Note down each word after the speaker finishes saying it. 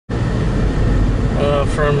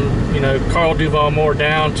from, you know, Carl Duval Moore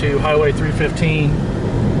down to Highway 315.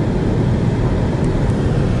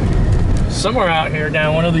 Somewhere out here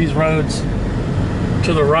down one of these roads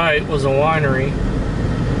to the right was a winery,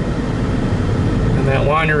 and that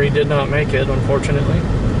winery did not make it, unfortunately.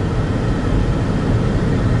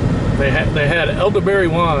 They had elderberry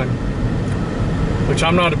wine, which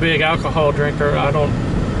I'm not a big alcohol drinker. I don't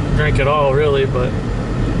drink at all, really, but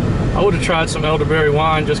I would have tried some elderberry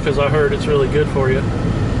wine just because I heard it's really good for you.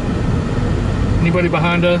 Anybody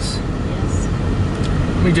behind us? Yes.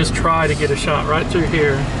 Let me just try to get a shot right through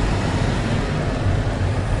here.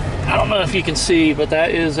 I don't know if you can see, but that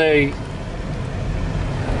is a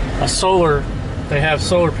solar. They have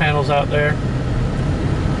solar panels out there.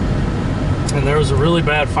 And there was a really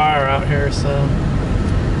bad fire out here, so,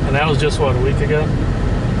 and that was just what, a week ago?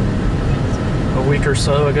 A week or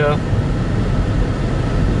so ago.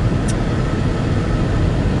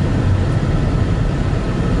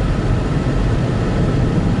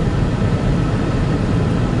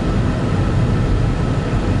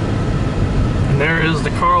 And there is the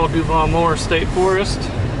Carl Duval Moore State Forest.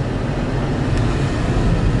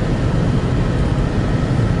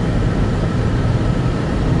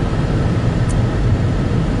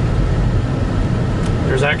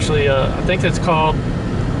 There's actually, I think it's called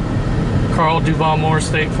Carl Duval Moore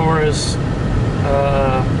State Forest.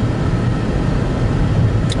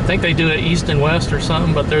 I think they do it east and west or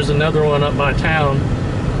something, but there's another one up by town,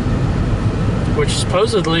 which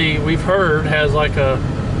supposedly we've heard has like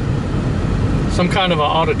some kind of an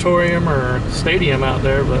auditorium or stadium out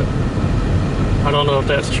there, but I don't know if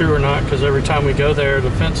that's true or not, because every time we go there,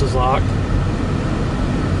 the fence is locked.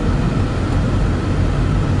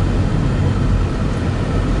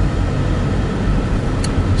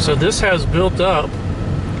 So this has built up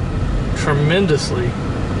tremendously.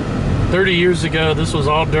 30 years ago, this was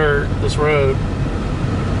all dirt, this road,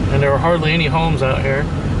 and there were hardly any homes out here.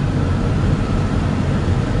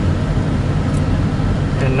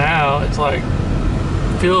 And now it's like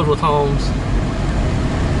filled with homes.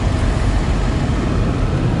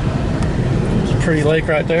 There's a pretty lake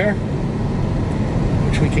right there,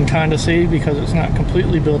 which we can kind of see because it's not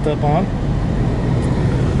completely built up on.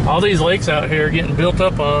 All these lakes out here are getting built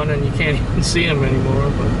up on, and you can't even see them anymore.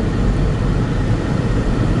 But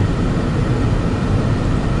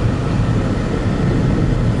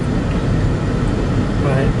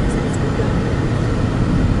right.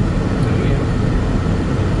 Oh, yeah.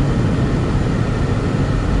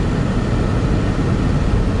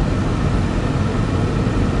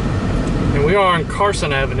 And we are on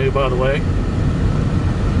Carson Avenue, by the way.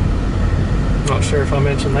 Not sure if I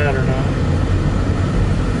mentioned that or not.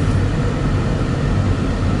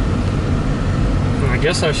 I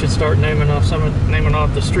guess I should start naming off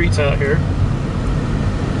the streets out here,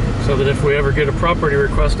 so that if we ever get a property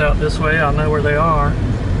request out this way, I'll know where they are.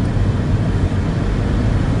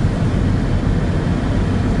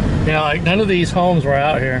 Yeah, like none of these homes were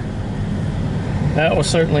out here. That was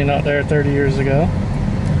certainly not there 30 years ago.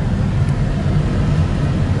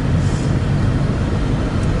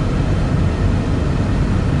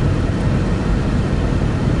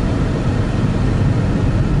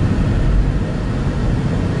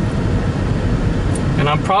 And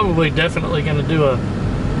I'm probably definitely going to do a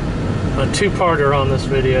two-parter on this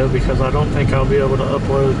video, because I don't think I'll be able to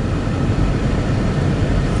upload.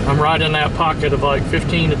 I'm right in that pocket of like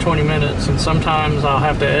 15 to 20 minutes, and sometimes I'll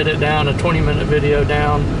have to edit down a 20-minute video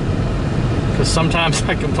down, because sometimes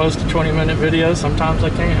I can post a 20-minute video, sometimes I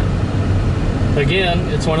can't. Again,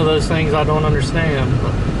 it's one of those things I don't understand.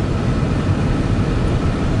 But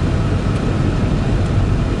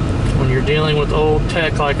when you're dealing with old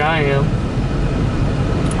tech like I am,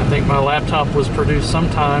 I think my laptop was produced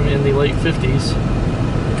sometime in the late 50s.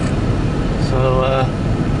 So,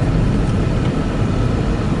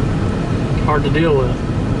 hard to deal with.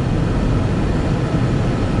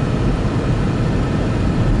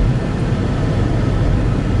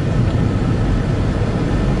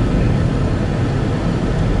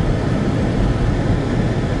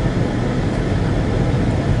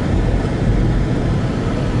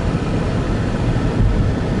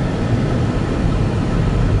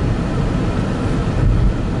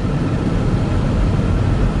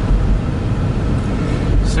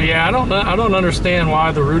 Yeah, I don't understand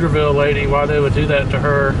why the Ruderville lady, why they would do that to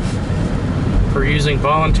her for using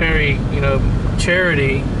voluntary,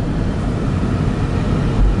 charity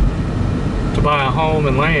to buy a home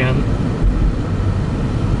and land.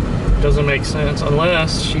 Doesn't make sense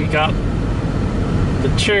unless she got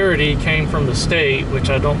the charity came from the state, which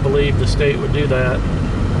I don't believe the state would do that,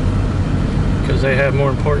 because they have more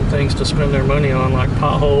important things to spend their money on, like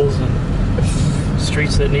potholes and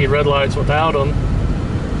streets that need red lights without them.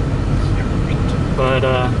 But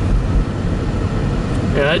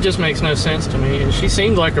yeah, that just makes no sense to me. And she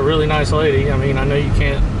seemed like a really nice lady. I mean, I know you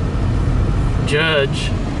can't judge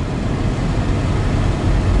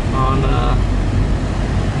on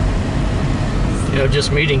you know,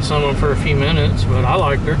 just meeting someone for a few minutes, but I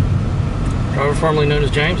liked her. Driver formerly known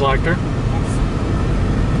as James liked her.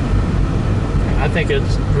 I think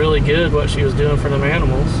it's really good what she was doing for them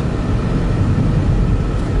animals.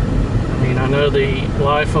 I mean, I know the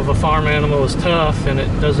life of a farm animal is tough and it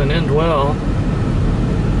doesn't end well.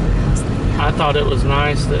 I thought it was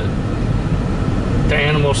nice that the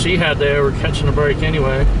animals she had there were catching a break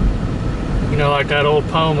anyway. You know, like that old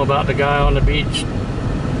poem about the guy on the beach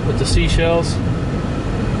with the seashells,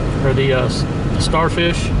 or the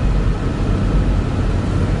starfish.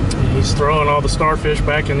 And he's throwing all the starfish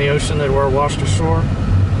back in the ocean that were washed ashore,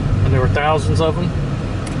 and there were thousands of them.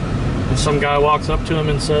 And some guy walks up to him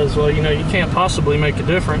and says, well, you know, you can't possibly make a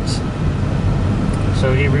difference.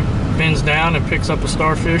 So he bends down and picks up a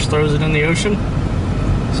starfish, throws it in the ocean,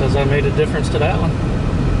 says, I made a difference to that one.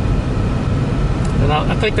 And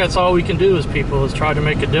I think that's all we can do as people, is try to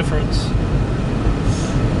make a difference.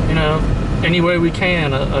 You know, any way we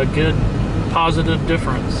can, a good, positive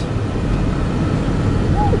difference.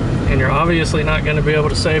 And you're obviously not going to be able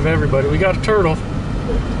to save everybody. We got a turtle.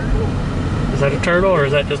 Is that a turtle, or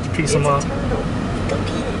is that just a piece of moss? Go get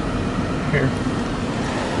it. Here.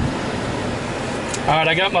 Alright,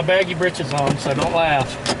 I got my baggy britches on, so don't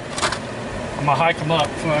laugh. I'm going to hike them up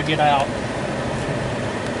before I get out.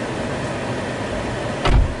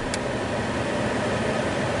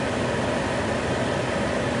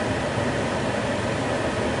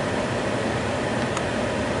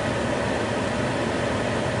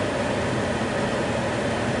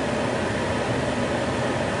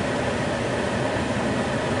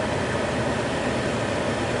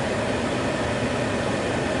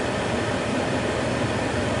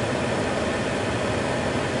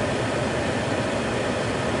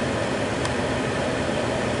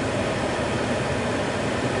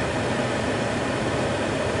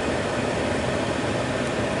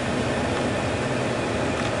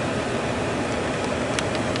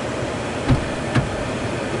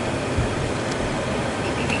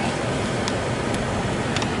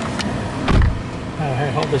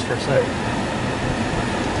 Hold this for a sec. I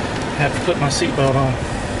have to put my seatbelt on.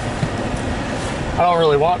 I don't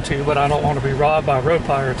really want to, but I don't want to be robbed by road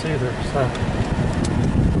pirates either. So.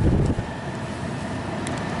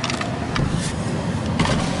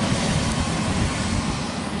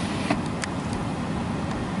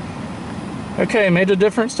 Okay, made a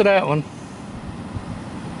difference to that one.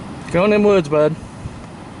 Go in them woods, bud.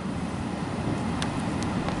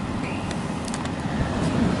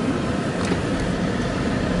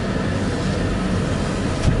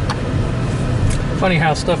 Funny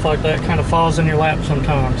how stuff like that kind of falls in your lap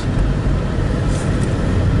sometimes.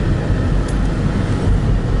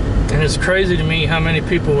 And it's crazy to me how many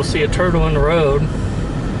people will see a turtle in the road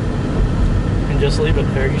and just leave it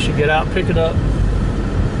there. You should get out, pick it up,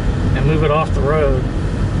 and move it off the road.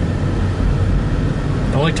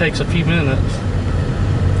 It only takes a few minutes,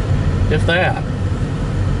 if that.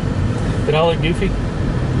 Did I look goofy?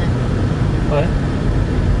 What?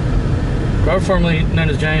 Driver formerly known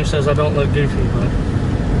as James says I don't look goofy, but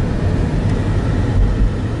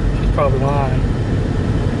she's probably lying.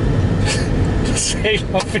 Just save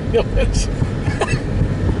my feelings.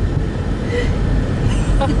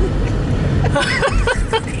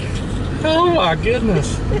 Oh my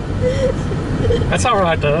goodness. That's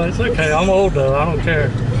alright though, it's okay. I'm old though, I don't care.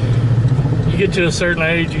 You get to a certain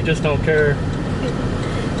age, you just don't care.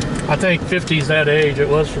 I think 50's that age, it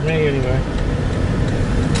was for me anyway.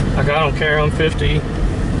 Like, I don't care, I'm 50.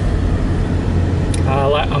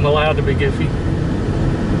 I'm allowed to be goofy.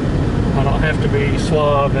 I don't have to be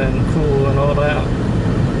suave and cool and all that.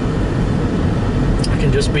 I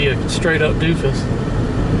can just be a straight up doofus.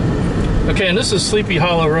 Okay, and this is Sleepy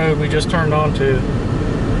Hollow Road we just turned onto.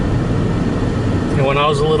 And when I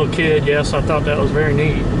was a little kid, yes, I thought that was very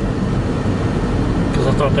neat. Because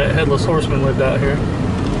I thought that Headless Horseman lived out here.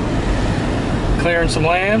 Clearing some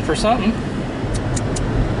land for something.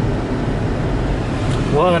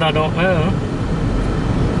 What, I don't know.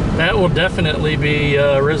 That will definitely be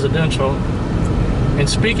residential. And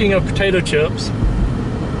speaking of potato chips,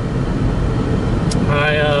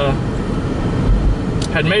 I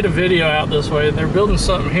had made a video out this way. They're building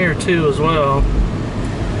something here too as well,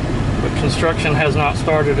 but construction has not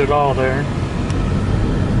started at all there.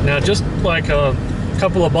 Now, just like a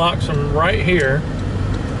couple of blocks from right here,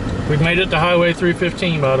 we've made it to Highway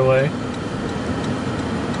 315, by the way.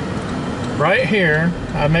 right here,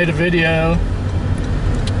 I made a video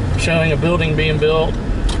showing a building being built,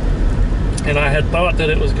 and I had thought that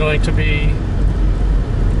it was going to be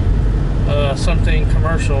something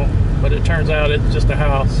commercial, but it turns out it's just a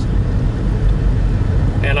house.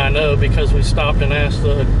 And I know because we stopped and asked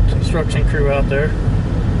the construction crew out there.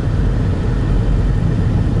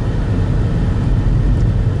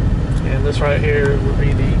 And this right here would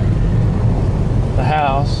be the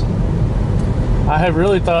house. I had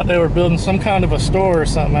really thought they were building some kind of a store or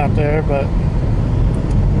something out there, but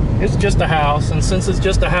it's just a house. And since it's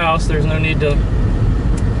just a house, there's no need to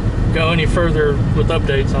go any further with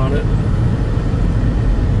updates on it.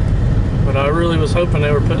 But I really was hoping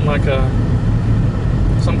they were putting like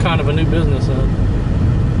some kind of a new business in.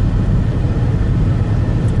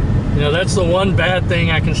 You know, that's the one bad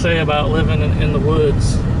thing I can say about living in the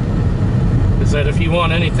woods, is that if you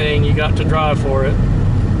want anything, you got to drive for it.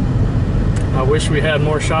 I wish we had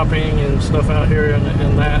more shopping and stuff out here in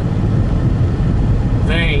that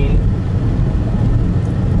vein.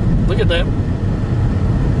 Look at that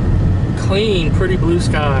clean, pretty blue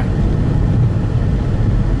sky.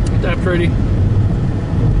 Isn't that pretty?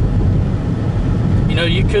 You know,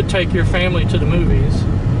 you could take your family to the movies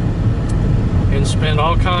and spend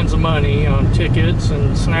all kinds of money on tickets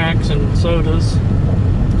and snacks and sodas,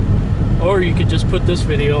 or you could just put this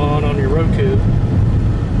video on your Roku.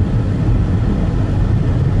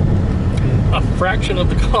 A fraction of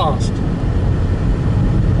the cost.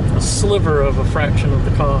 A sliver of a fraction of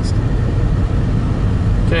the cost.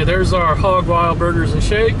 Okay, there's our Hog Wild Burgers and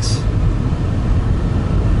Shakes,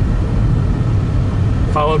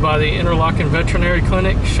 followed by the Interlachen Veterinary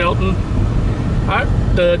Clinic, Shelton.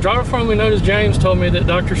 The driver formerly known as James told me that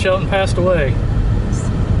Dr. Shelton passed away.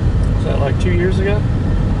 Is that like 2 years ago?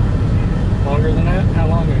 Longer than that? How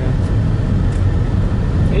long ago?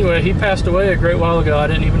 Anyway, he passed away a great while ago. I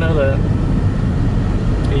didn't even know that.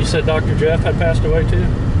 And you said Dr. Jeff had passed away too?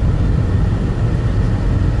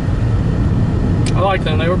 I like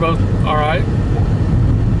them. They were both all right.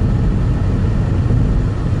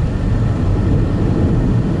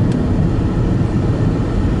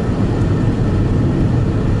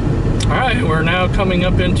 Alright, we're now coming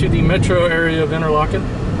up into the metro area of Interlachen.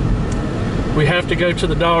 We have to go to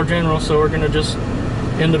the Dollar General, so we're going to just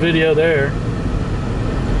end the video there.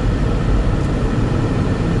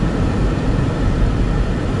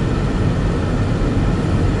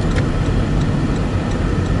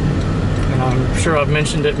 And I'm sure I've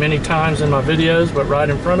mentioned it many times in my videos, but right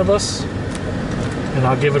in front of us, and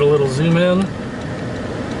I'll give it a little zoom in.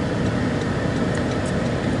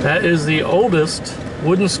 That is the oldest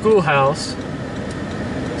wooden schoolhouse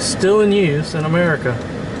still in use in America.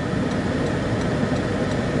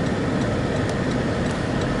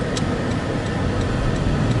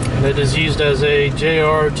 And it is used as a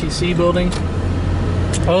JRTC building.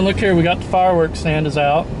 Oh, and look here, we got the fireworks stand is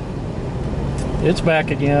out. It's back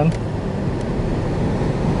again.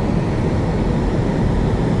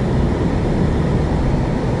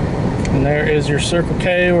 And there is your Circle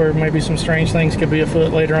K, where maybe some strange things could be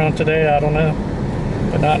afoot later on today, I don't know.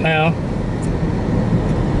 But not now.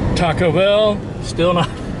 Taco Bell, still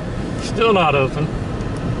not open.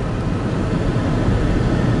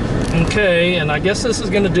 Okay, and I guess this is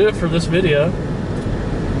going to do it for this video.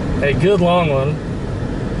 A good long one.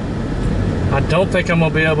 I don't think I'm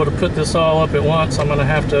going to be able to put this all up at once. I'm going to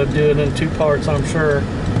have to do it in 2 parts, I'm sure.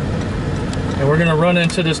 And we're going to run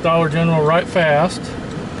into this Dollar General right fast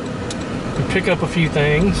and pick up a few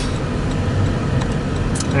things.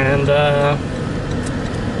 And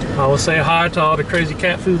I will say hi to all the crazy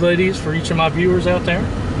cat food ladies for each of my viewers out there.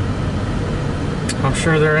 I'm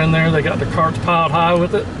sure they're in there. They got their carts piled high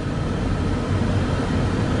with it.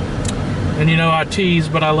 And you know, I tease,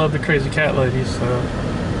 but I love the crazy cat ladies, so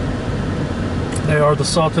they are the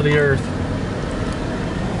salt of the earth.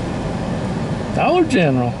 Dollar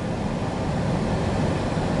General,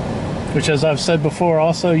 which, as I've said before,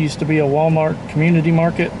 also used to be a Walmart community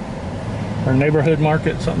market or neighborhood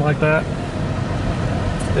market, something like that.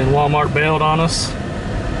 Then Walmart bailed on us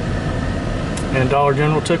and Dollar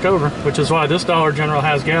General took over, which is why this Dollar General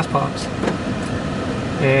has gas pumps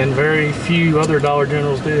and very few other Dollar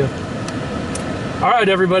Generals do. Alright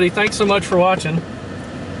everybody, thanks so much for watching.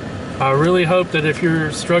 I really hope that if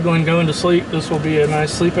you're struggling going to sleep, this will be a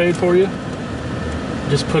nice sleep aid for you.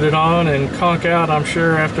 Just put it on and conk out, I'm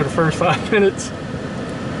sure, after the first 5 minutes.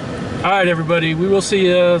 Alright everybody, we will see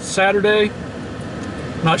you Saturday.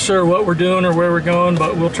 Not sure what we're doing or where we're going,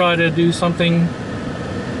 but we'll try to do something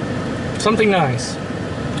nice.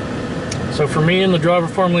 So for me and the driver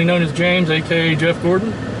formerly known as James, aka Jeff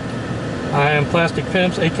Gordon, I am Plastic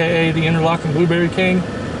Pimps, aka the Interlachen Blueberry King,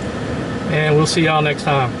 And we'll see y'all next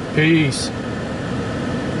time. Peace.